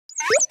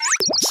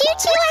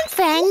ChuChu and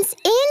Friends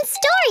in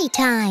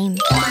Storytime.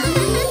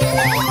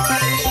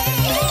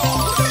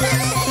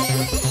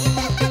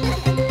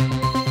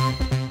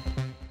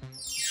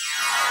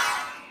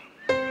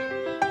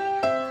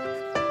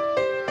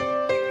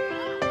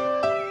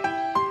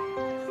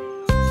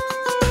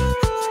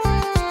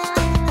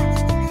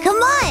 Come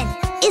on!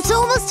 It's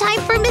almost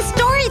time for Miss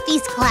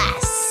Dorothy's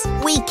class.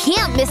 We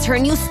can't miss her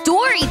new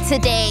story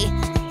today.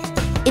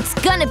 It's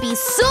gonna be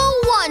so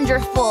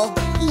wonderful.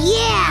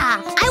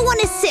 Yeah! I want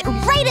to sit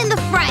right in the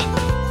front.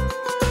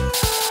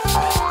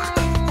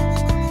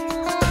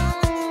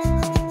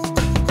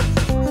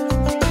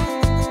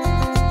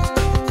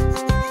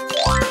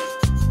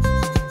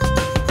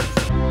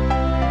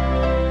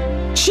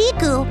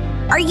 Chiku,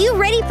 are you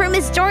ready for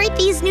Miss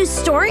Dorothy's new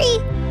story?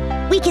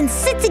 We can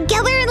sit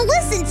together and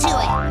listen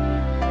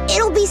to it.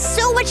 It'll be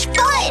so much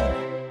fun.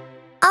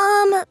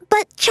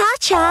 But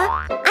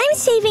Cha-Cha, I'm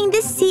saving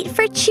this seat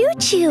for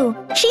ChuChu.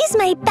 She's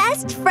my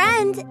best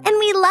friend, and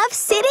we love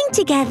sitting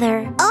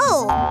together.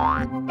 Oh,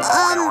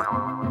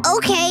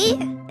 okay.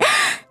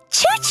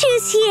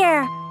 ChuChu's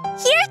here.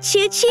 Here,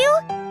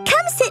 ChuChu.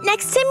 Come sit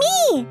next to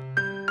me.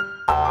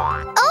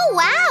 Oh,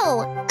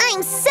 wow!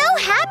 I'm so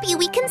happy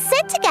we can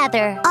sit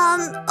together.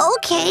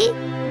 Okay.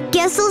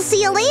 Guess I'll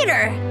see you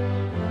later.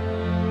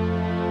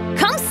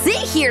 Come sit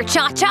here,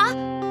 Cha-Cha.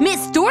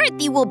 Miss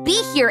Dorothy will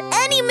be here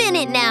any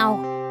minute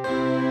now.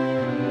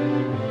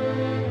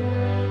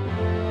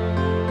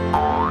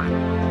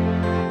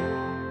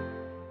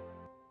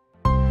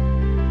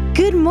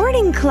 Good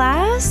morning,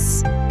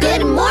 class.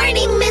 Good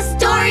morning, Miss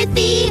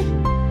Dorothy.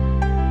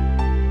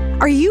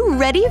 Are you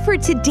ready for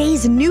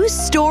today's new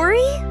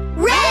story?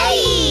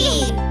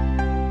 Ready!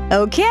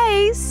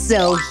 Okay,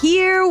 so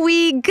here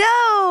we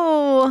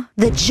go.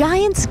 The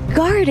Giant's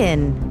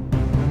Garden.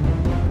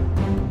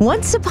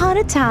 Once upon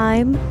a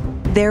time,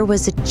 there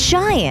was a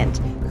giant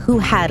who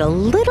had a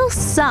little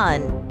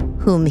son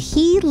whom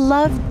he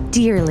loved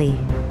dearly.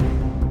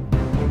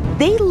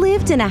 They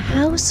lived in a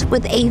house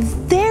with a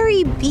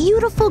very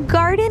beautiful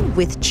garden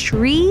with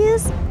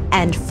trees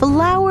and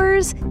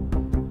flowers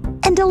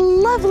and a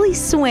lovely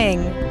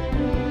swing.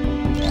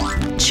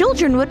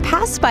 Children would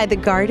pass by the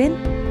garden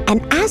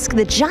and ask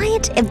the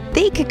giant if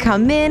they could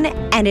come in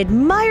and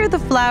admire the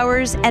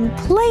flowers and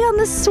play on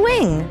the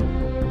swing.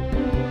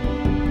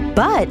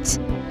 But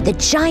the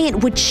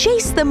giant would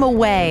chase them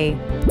away,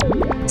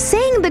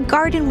 saying the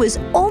garden was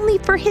only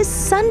for his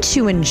son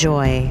to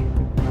enjoy.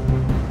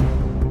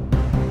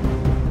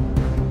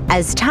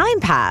 As time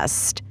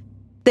passed,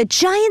 the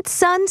giant's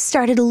son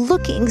started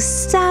looking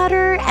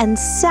sadder and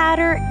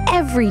sadder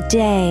every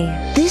day.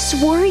 This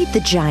worried the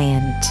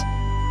giant.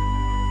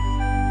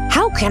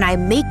 "How can I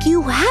make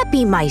you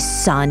happy, my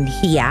son?"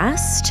 he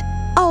asked.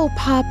 "Oh,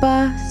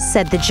 Papa,"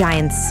 said the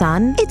giant's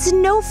son, "it's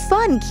no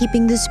fun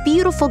keeping this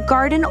beautiful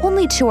garden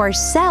only to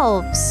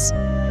ourselves.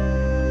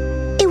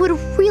 It would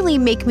really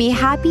make me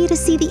happy to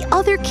see the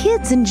other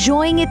kids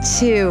enjoying it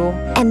too."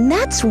 And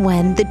that's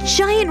when the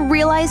giant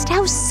realized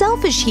how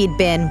selfish he'd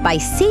been by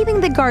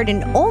saving the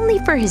garden only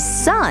for his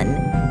son.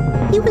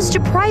 He was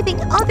depriving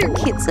other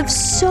kids of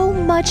so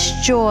much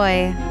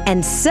joy.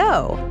 And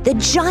so, the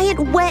giant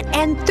went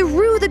and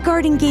threw the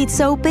garden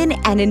gates open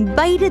and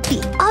invited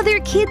the other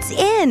kids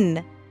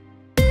in.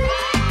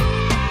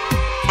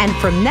 And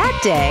from that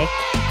day,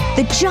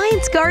 the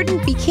giant's garden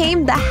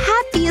became the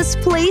happiest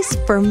place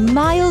for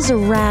miles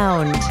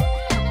around.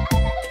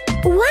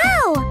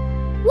 Wow!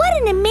 What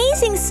an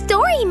amazing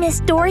story, Miss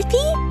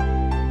Dorothy.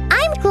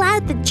 I'm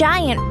glad the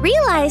giant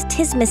realized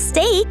his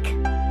mistake.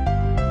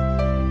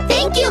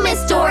 Thank you,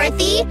 Miss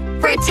Dorothy,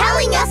 for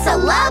telling us a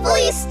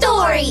lovely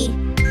story.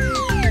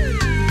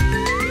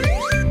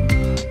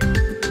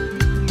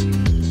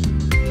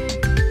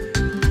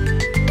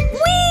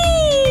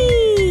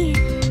 Whee!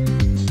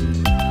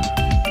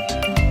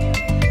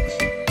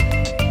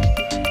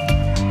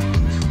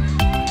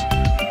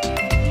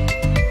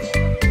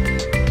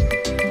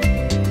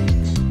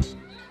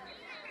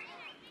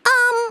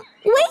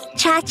 Wait,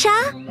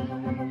 Cha-Cha.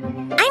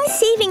 I'm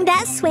saving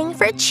that swing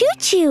for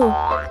ChuChu.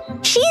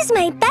 She's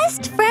my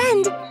best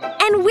friend,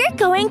 and we're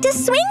going to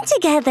swing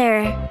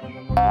together.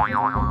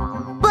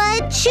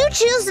 But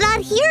ChuChu's not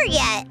here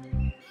yet.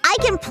 I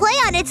can play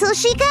on it till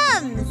she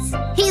comes.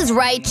 He's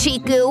right,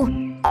 Chiku.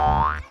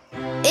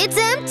 It's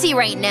empty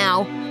right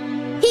now.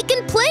 He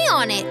can play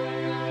on it.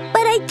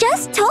 But I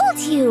just told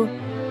you.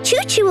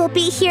 ChuChu will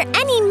be here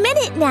any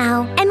minute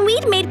now, and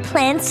we'd made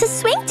plans to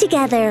swing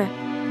together.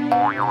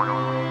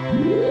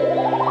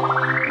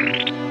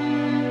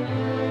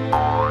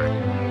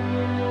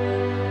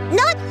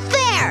 Not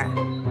fair!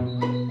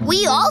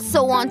 We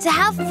also want to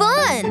have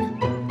fun.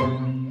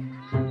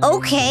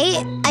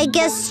 Okay, I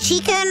guess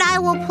Chica and I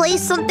will play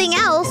something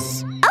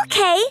else.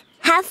 Okay,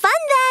 have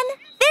fun then.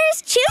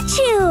 There's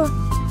ChuChu.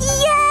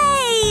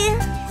 Yay!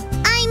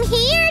 I'm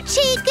here,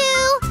 Chiku.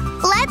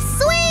 Let's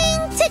swing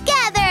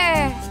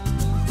together.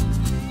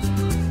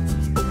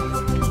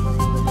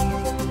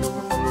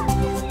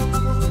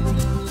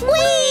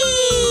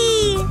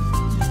 Whee!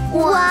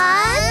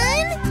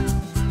 1,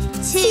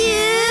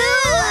 2.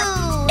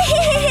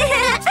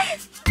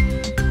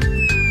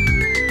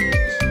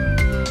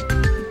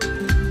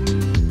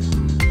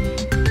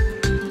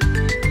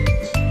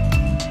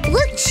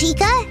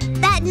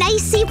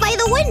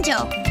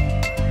 window.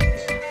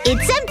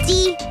 It's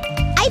empty.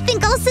 I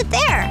think I'll sit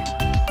there.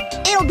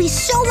 It'll be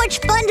so much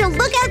fun to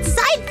look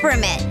outside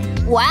from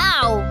it.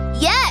 Wow,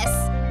 yes!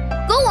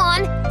 Go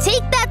on,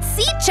 take that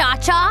seat,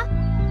 Cha-Cha.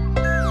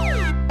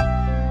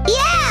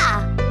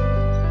 Yeah!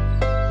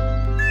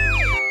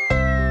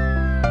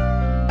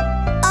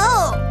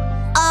 Oh,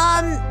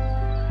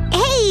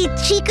 hey,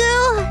 Chiku.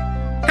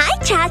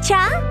 Hi,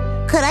 Cha-Cha.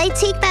 Could I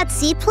take that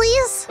seat,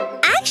 please?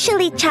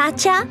 Actually,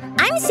 Cha-Cha,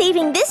 I'm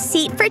saving this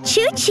seat for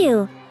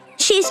ChuChu.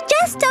 She's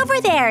just over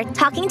there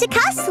talking to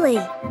Cusley.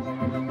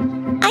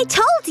 I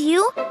told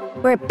you,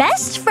 we're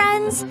best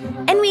friends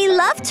and we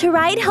love to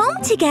ride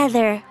home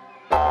together.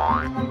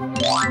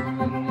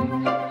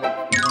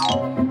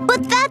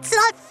 But that's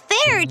not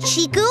fair,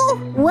 Chiku.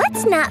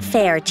 What's not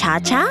fair,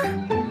 Cha-Cha?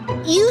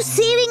 You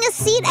saving a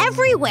seat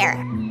everywhere.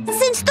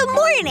 Since the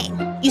morning.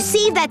 You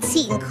saved that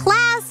seat in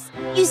class.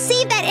 You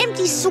saved that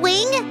empty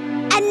swing.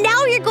 And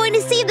now you're going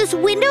to save this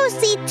window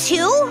seat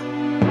too?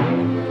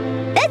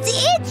 That's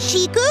it,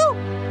 Chiku.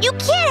 You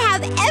can't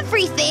have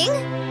everything.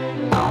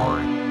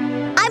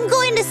 I'm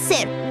going to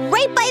sit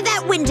right by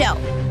that window.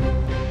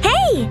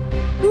 Hey!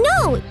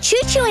 No,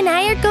 ChuChu and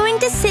I are going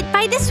to sit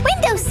by this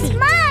window seat.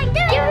 Mine,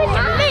 give it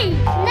to me.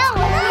 No,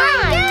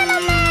 mine. Give it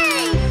to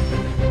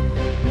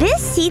me.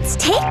 This seat's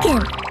taken.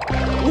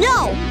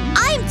 No,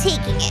 I'm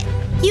taking it.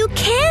 You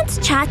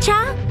can't,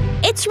 Cha-Cha.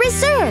 It's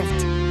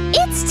reserved.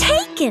 It's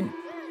taken.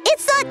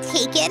 It's not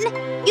taken.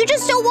 You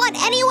just don't want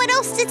anyone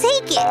else to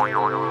take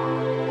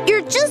it.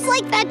 You're just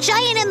like that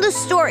giant in the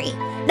story,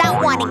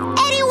 not wanting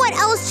anyone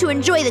else to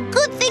enjoy the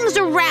good things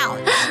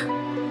around.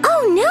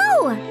 Oh,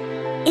 no!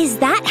 Is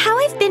that how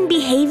I've been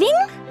behaving?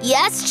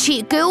 Yes,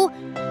 Chiku.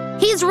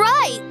 He's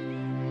right.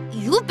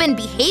 You've been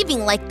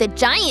behaving like the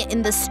giant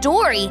in the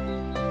story.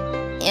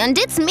 And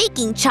it's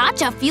making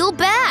Cha-Cha feel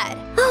bad.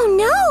 Oh,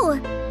 no!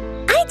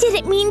 I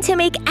didn't mean to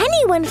make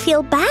anyone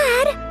feel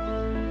bad.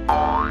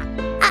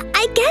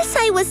 I guess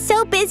I was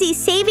so busy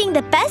saving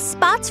the best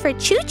spots for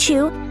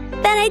ChuChu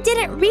that I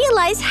didn't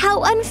realize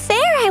how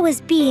unfair I was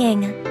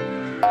being.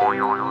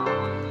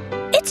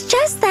 It's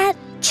just that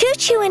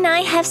ChuChu and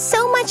I have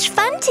so much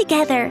fun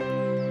together.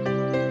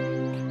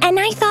 And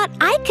I thought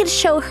I could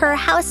show her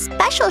how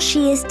special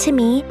she is to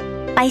me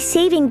by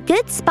saving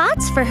good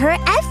spots for her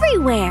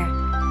everywhere.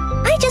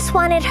 I just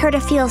wanted her to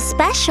feel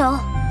special.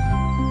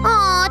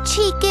 Aw,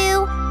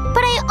 Chiku,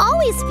 but I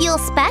always feel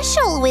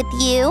special with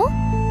you.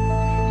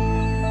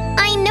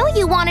 I know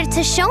you wanted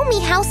to show me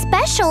how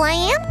special I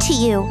am to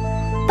you,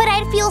 but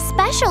I'd feel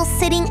special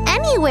sitting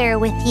anywhere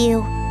with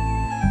you.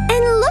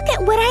 And look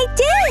at what I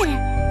did!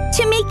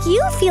 To make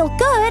you feel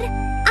good,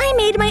 I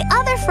made my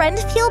other friend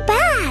feel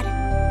bad.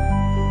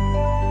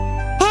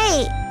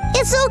 Hey,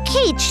 it's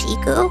okay,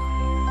 Chiku.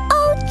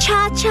 Oh,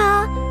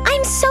 Cha-Cha,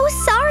 I'm so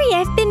sorry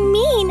I've been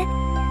mean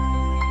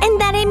and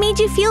that I made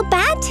you feel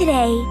bad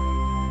today.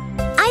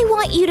 I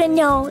want you to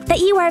know that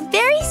you are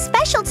very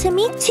special to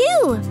me,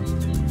 too.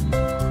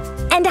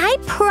 And I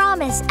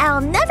promise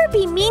I'll never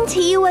be mean to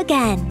you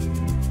again.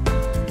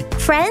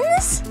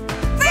 Friends?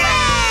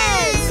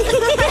 Friends!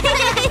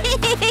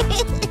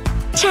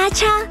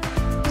 Cha-Cha,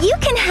 you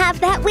can have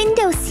that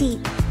window seat.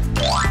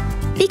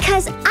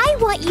 Because I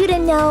want you to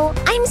know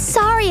I'm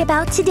sorry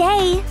about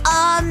today.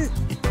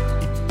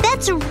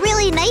 That's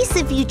really nice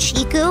of you,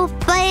 Chiku,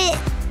 but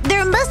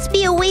there must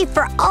be a way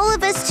for all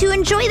of us to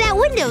enjoy that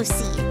window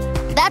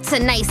seat. That's a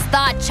nice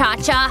thought,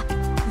 Cha-Cha.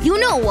 You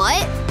know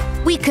what?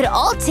 We could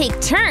all take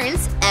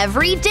turns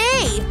every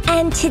day.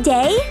 And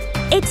today,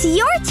 it's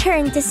your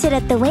turn to sit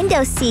at the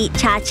window seat,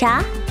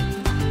 Cha-Cha.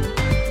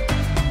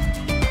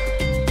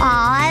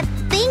 Aw,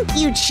 thank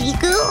you,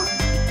 Chiku.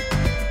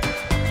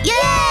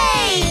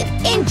 Yay!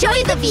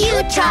 Enjoy the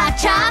view,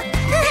 Cha-Cha!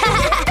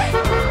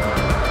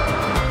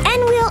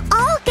 And we'll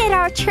all get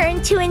our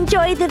turn to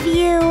enjoy the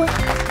view.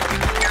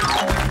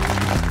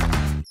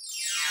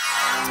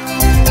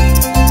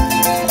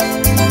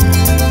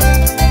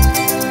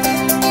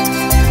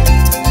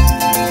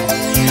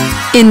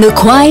 In the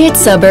quiet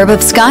suburb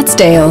of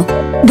Scottsdale,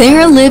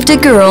 there lived a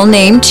girl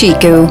named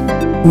Chiku.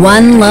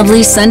 One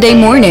lovely Sunday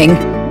morning,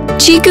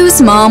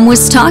 Chiku's mom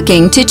was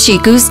talking to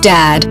Chiku's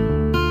dad.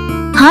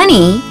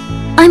 "Honey,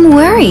 I'm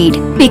worried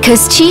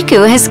because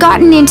Chiku has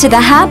gotten into the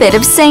habit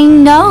of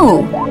saying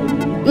no."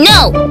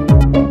 No!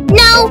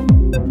 No!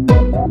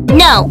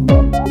 No!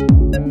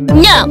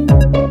 No!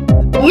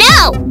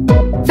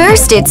 No!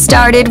 First it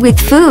started with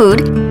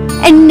food,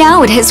 and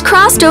now it has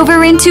crossed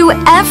over into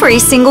every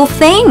single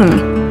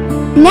thing.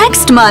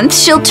 Next month,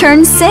 she'll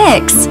turn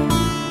 6.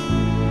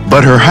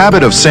 But her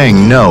habit of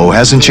saying no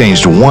hasn't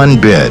changed one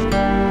bit.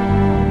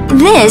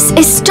 This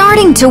is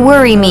starting to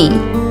worry me.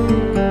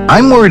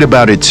 I'm worried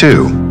about it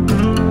too.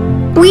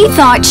 We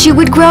thought she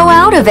would grow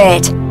out of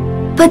it,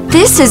 but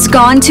this has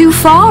gone too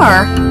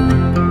far.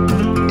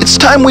 It's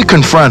time we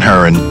confront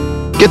her and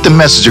get the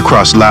message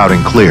across loud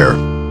and clear.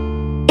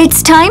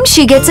 It's time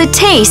she gets a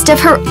taste of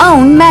her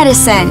own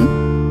medicine.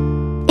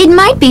 It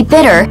might be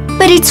bitter,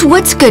 but it's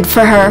what's good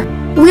for her.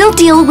 We'll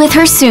deal with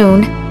her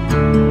soon.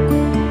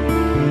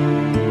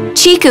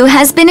 Chiku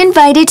has been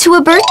invited to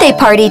a birthday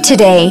party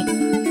today.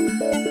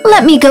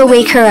 Let me go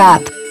wake her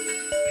up.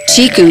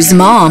 Chiku's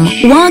mom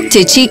walked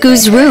to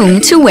Chiku's room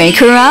to wake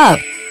her up.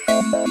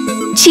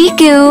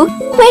 Chiku,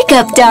 wake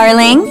up,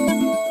 darling.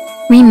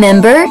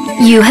 Remember,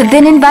 you have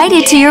been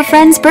invited to your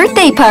friend's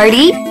birthday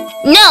party.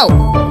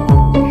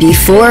 No!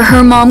 Before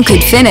her mom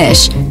could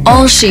finish,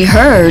 all she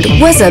heard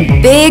was a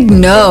big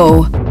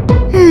no.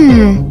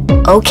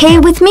 Okay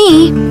with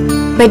me,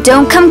 but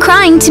don't come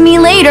crying to me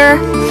later.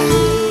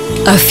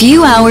 A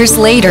few hours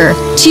later,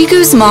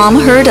 Chiku's mom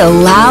heard a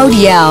loud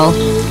yell.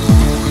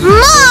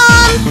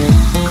 Mom!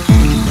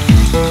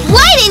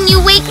 Why didn't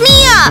you wake me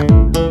up?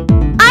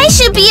 I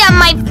should be at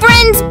my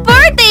friend's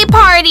birthday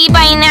party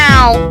by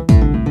now.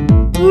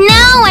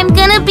 Now I'm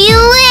gonna be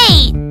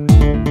late.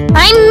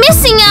 I'm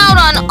missing out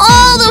on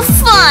all the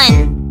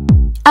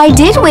fun. I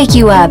did wake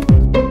you up,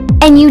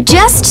 and you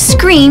just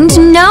screamed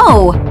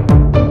no.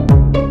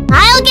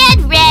 I'll get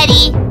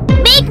ready.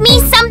 Make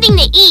me something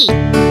to eat.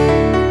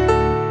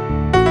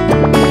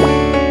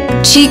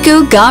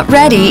 Chiku got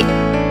ready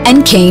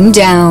and came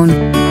down.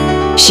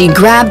 She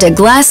grabbed a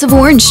glass of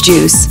orange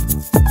juice.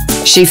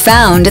 She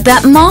found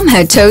that Mom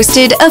had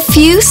toasted a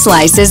few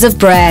slices of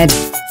bread.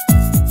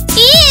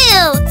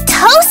 Ew!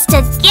 Toast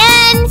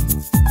again?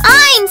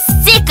 I'm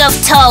sick of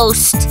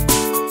toast.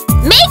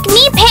 Make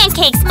me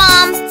pancakes,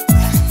 Mom.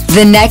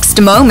 The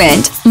next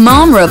moment,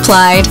 Mom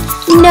replied,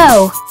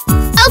 no.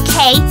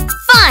 Okay,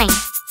 fine.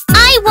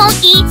 I won't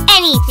eat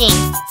anything.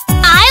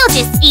 I'll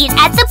just eat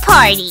at the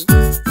party.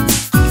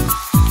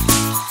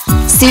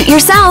 Suit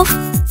yourself.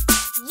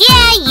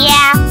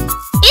 Yeah.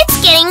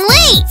 It's getting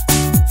late.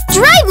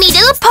 Drive me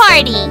to the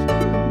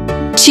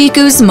party.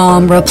 Chiku's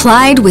mom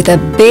replied with a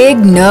big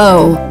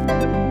no.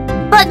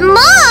 But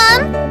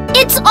Mom,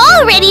 it's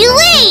already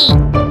late.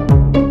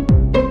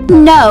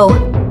 No.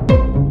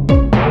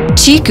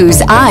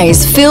 Chiku's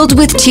eyes filled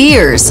with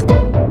tears.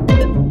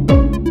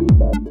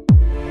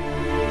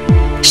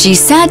 She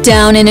sat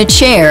down in a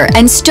chair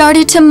and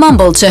started to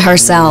mumble to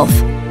herself.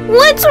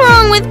 What's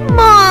wrong with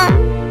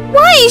Mom?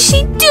 Why is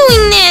she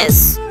doing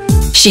this?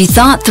 She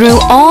thought through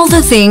all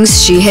the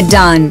things she had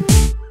done.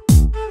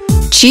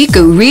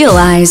 Chiku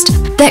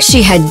realized that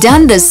she had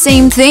done the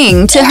same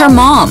thing to her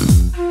mom,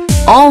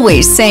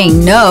 always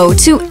saying no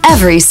to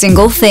every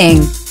single thing.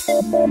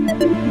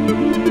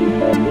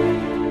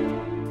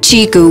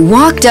 Chiku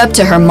walked up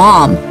to her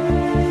mom,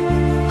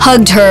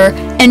 hugged her,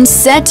 and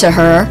said to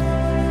her,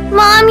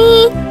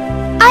 Mommy,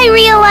 I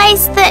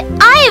realized that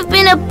I have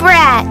been a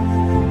brat.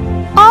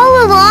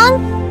 All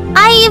along,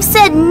 I have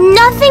said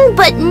nothing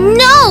but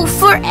no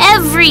for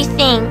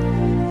everything.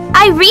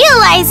 I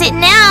realize it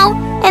now,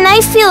 and I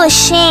feel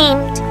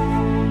ashamed.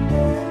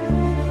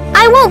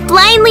 I won't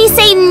blindly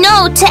say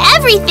no to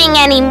everything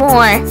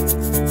anymore.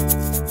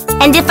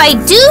 And if I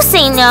do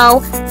say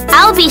no,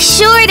 I'll be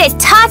sure to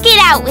talk it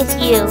out with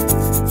you.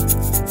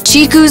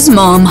 Chiku's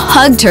mom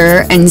hugged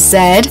her and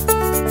said,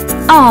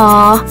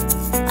 Aw,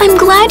 I'm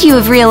glad you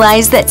have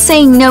realized that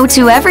saying no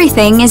to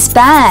everything is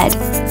bad.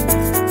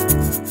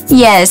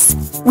 Yes,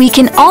 we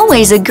can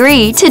always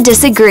agree to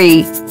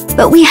disagree,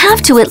 but we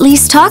have to at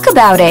least talk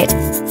about it.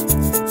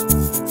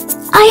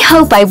 I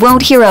hope I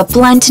won't hear a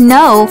blunt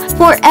no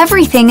for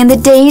everything in the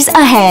days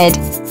ahead.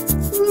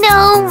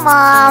 No,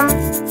 Mom.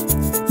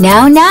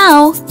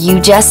 Now,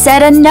 you just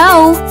said a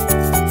no.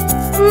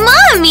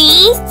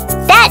 Mommy,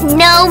 that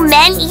no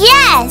meant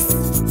yes.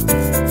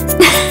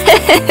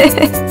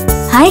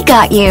 I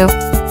got you.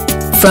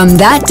 From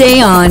that day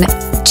on,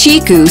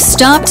 Chiku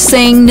stopped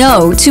saying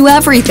no to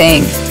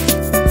everything,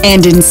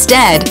 and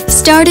instead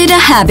started a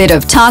habit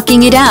of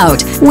talking it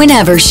out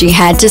whenever she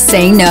had to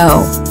say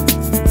no.